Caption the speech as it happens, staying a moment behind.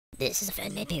This is a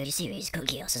fan-made parody series called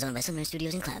Geass is owned by similar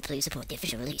studios and clubs. Please support the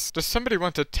official release. Does somebody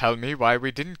want to tell me why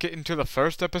we didn't get into the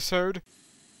first episode?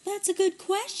 That's a good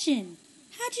question.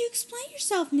 How'd you explain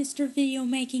yourself, Mr. Video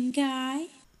Making Guy?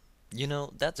 You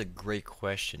know, that's a great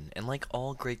question, and like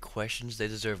all great questions, they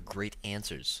deserve great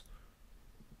answers.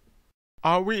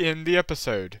 Are we in the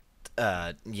episode?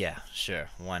 Yeah, sure,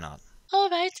 why not?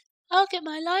 Alright, I'll get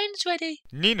my lines ready.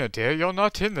 Nina dear, you're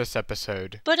not in this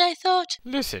episode. But I thought...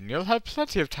 Listen, you'll have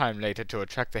plenty of time later to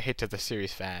attract the hate of the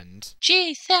series fans.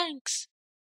 Gee, thanks.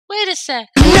 Wait a sec.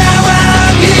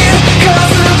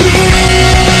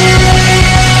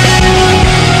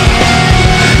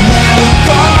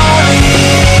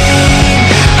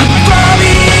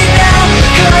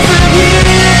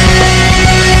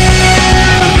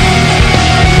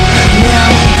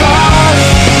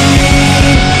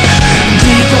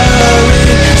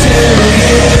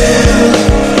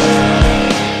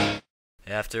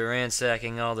 After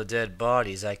ransacking all the dead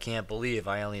bodies, I can't believe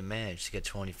I only managed to get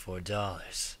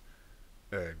 $24.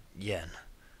 Yen.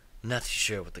 Not too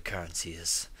sure what the currency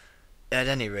is. At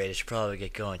any rate, I should probably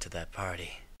get going to that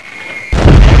party.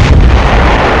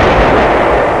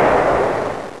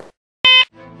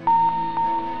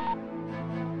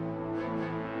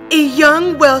 A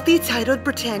young, wealthy, titled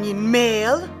Britannian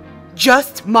male.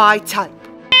 Just my type.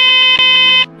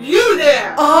 You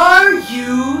there! Are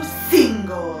you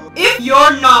single? If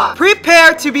you're not,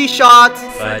 prepare to be shot!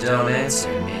 If I don't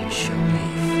answer, maybe she'll leave.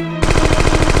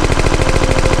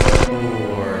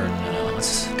 Or not.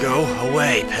 Go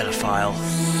away, pedophile.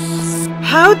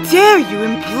 How dare you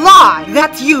imply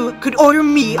that you could order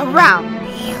me around?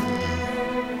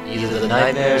 Either the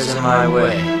nightmare's in my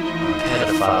way, or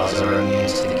pedophiles are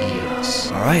against the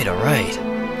Geass. Alright,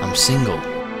 I'm single.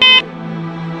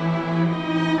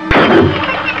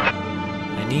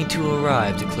 I need to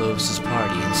arrive to close this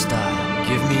party in style.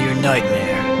 Give me your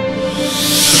nightmare.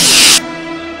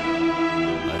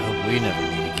 I hope we never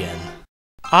meet again.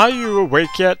 Are you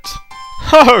awake yet?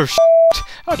 Oh, shit!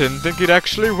 I didn't think you'd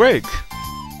actually wake.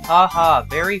 Haha,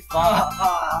 very fun.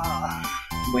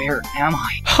 Where am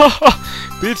I? Haha!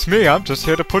 Beats me, I'm just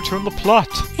here to put you in the plot.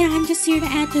 And I'm just here to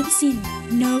add to the scene.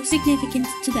 No significance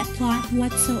to that plot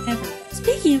whatsoever.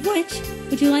 Speaking of which,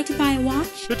 would you like to buy a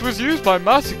watch? It was used by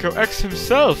Masako X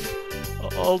himself.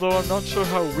 Although I'm not sure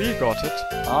how we got it.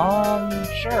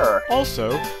 Sure.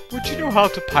 Also, would you know how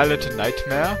to pilot a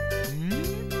nightmare?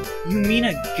 You mean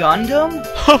a Gundam?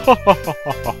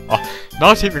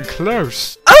 Not even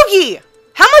close. Ogi!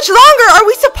 How much longer are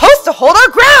we supposed to hold our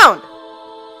ground?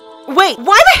 Wait,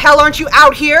 why the hell aren't you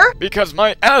out here? Because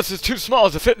my ass is too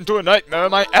small to fit into a nightmare,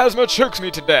 my asthma chokes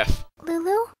me to death.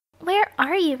 Lulu, where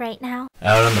are you right now?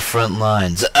 Out on the front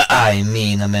lines. I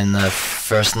mean, I'm in the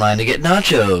first line to get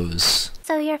nachos.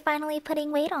 So you're finally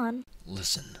putting weight on.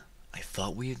 Listen, I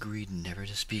thought we agreed never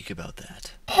to speak about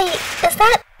that. Hey, is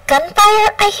that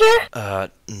gunfire I hear?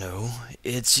 No.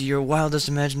 It's your wildest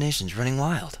imaginations running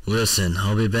wild. Listen,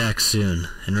 I'll be back soon.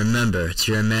 And remember, it's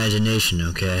your imagination,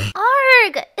 okay?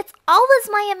 Arg! It's always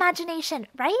my imagination,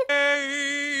 right?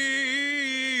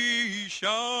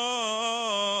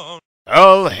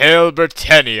 All hail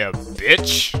Britannia,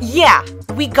 bitch! Yeah,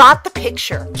 we got the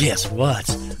picture. Guess what?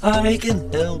 I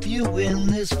can help you in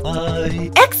this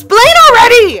fight. Explain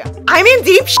already! I'm in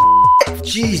deep shit!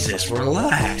 Jesus,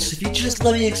 relax. If you just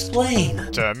let me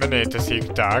explain. Terminate to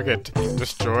seek target.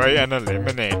 Destroy and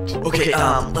eliminate. Okay,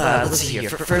 let's see here.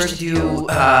 First you,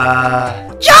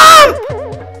 Jump!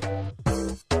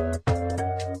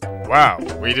 Wow,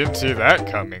 we didn't see that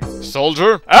coming.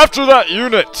 Soldier, after that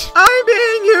unit! I'm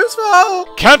being useful!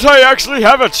 Can't I actually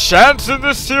have a chance in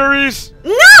this series?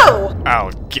 No!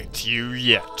 I'll get you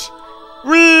yet.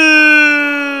 Whee!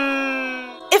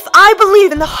 If I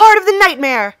believe in the heart of the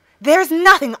nightmare, there's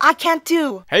nothing I can't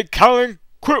do. Hey, Colin,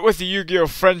 quit with the Yu-Gi-Oh!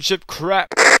 Friendship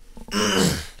crap.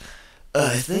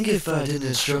 I think if I didn't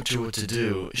instruct her what to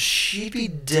do, she'd be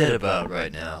dead about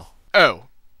right now. Oh,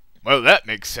 well that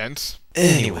makes sense.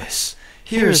 Anyways,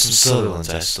 here are some Sutherlands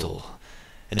I stole.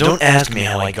 And don't ask me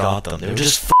how I got them, they were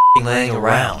just f***ing laying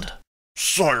around.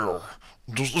 Sire,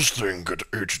 does this thing get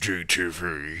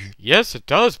HDTV? Yes, it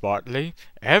does, Bartley.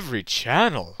 Every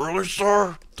channel. Really,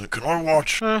 sir? Then can I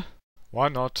watch? Why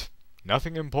not?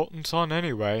 Nothing important's on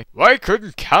anyway. Why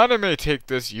couldn't Kaname take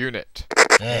this unit?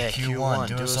 Hey, Q1,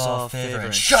 do us all a favor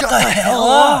and shut the hell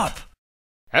up!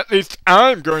 At least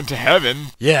I'm going to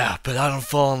heaven. Yeah, but I don't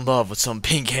fall in love with some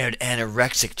pink-haired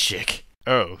anorexic chick.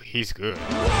 Oh, he's good.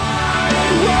 Why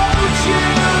won't you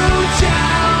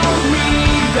tell me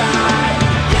that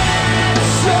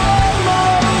it's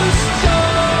almost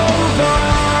over?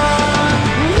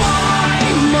 Why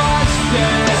must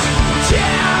this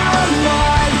town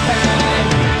life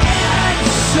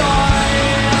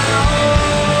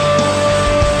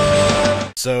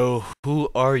So, who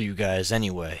are you guys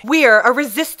anyway? We're a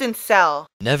resistance cell.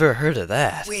 Never heard of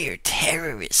that. We're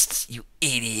terrorists, you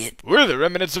idiot. We're the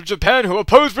remnants of Japan who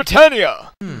oppose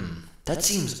Britannia! That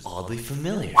seems oddly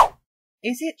familiar.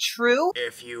 Is it true?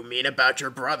 If you mean about your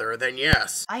brother, then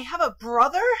yes. I have a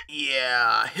brother?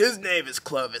 Yeah, his name is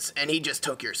Clovis, and he just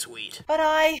took your sweet. But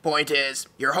Point is,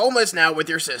 you're homeless now with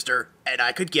your sister, and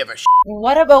I could give a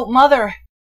What about Mother?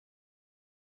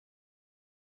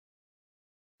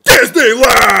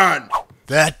 Disneyland!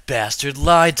 That bastard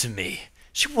lied to me.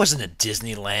 She wasn't at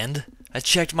Disneyland. I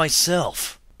checked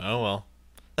myself. Oh well.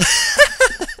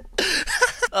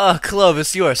 Oh,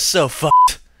 Clovis, you are so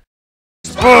fucked.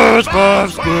 SpongeBob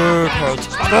SquarePants!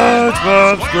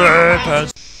 SpongeBob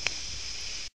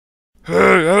SquarePants!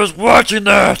 Hey, I was watching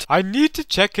that! I need to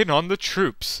check in on the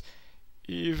troops,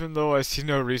 even though I see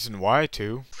no reason why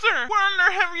to. Sir, we're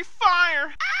under heavy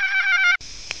fire.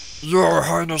 Your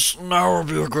Highness, now would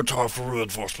be a good time for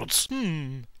reinforcements.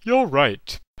 You're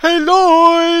right. Hey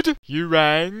Lloyd! You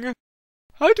rang?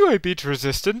 How do I beat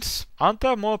resistance? Aren't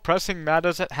there more pressing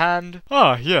matters at hand?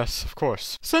 Ah, yes, of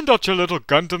course. Send out your little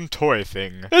Gundam toy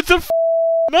thing. It's a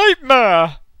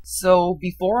nightmare! So,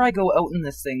 before I go out in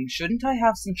this thing, shouldn't I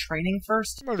have some training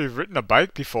first? Well, you've ridden a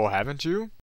bike before, haven't you?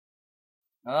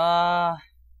 No.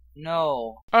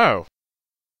 Oh.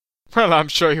 Well, I'm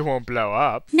sure you won't blow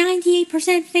up.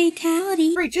 98%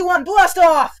 fatality. 3, 2, 1, blast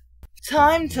off!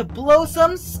 Time to blow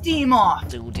some steam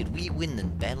off! So, did we win the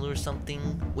battle or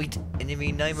something? Wait,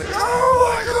 enemy nightmare.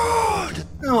 Oh my god!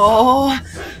 Oh,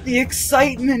 the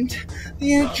excitement,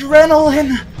 the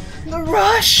adrenaline, the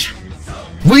rush!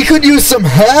 We could use some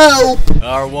help!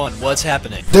 R1, what's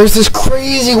happening? There's this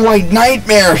crazy white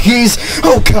nightmare. He's...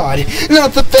 oh god,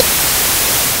 not the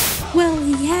Well,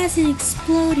 he hasn't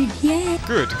exploded yet.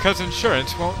 Good, because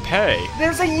insurance won't pay.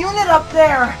 There's a unit up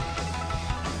there!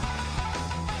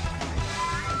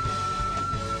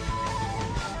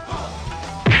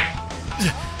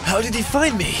 How did he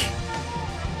find me?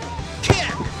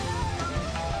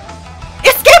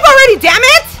 Escape already, damn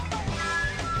it!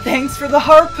 Thanks for the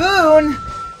harpoon!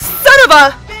 Son of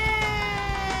a...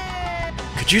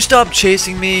 Could you stop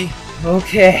chasing me?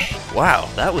 Okay. Wow,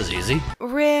 that was easy.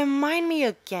 Remind me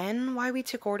again why we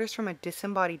took orders from a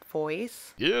disembodied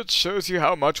voice? It shows you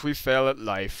how much we fail at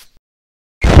life.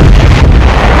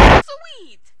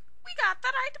 Sweet! We got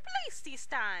the right place this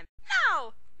time.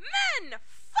 Now, men,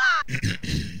 fuck!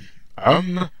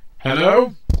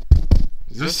 Hello?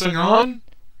 Is this thing on?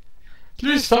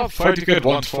 Please stop fighting at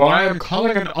once, for I am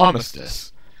calling an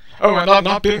armistice. Oh, and I'm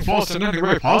not being forced in any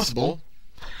way possible.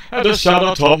 And a shout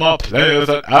out to all my players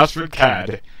at Astrid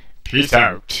CAD. Peace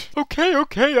out.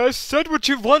 Okay, I said what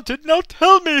you wanted, now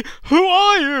tell me, who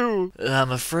are you?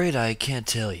 I'm afraid I can't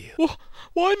tell you.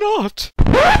 Why not?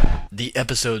 The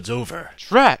episode's over.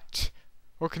 Drat!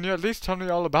 Well, can you at least tell me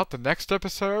all about the next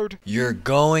episode? You're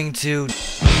going to...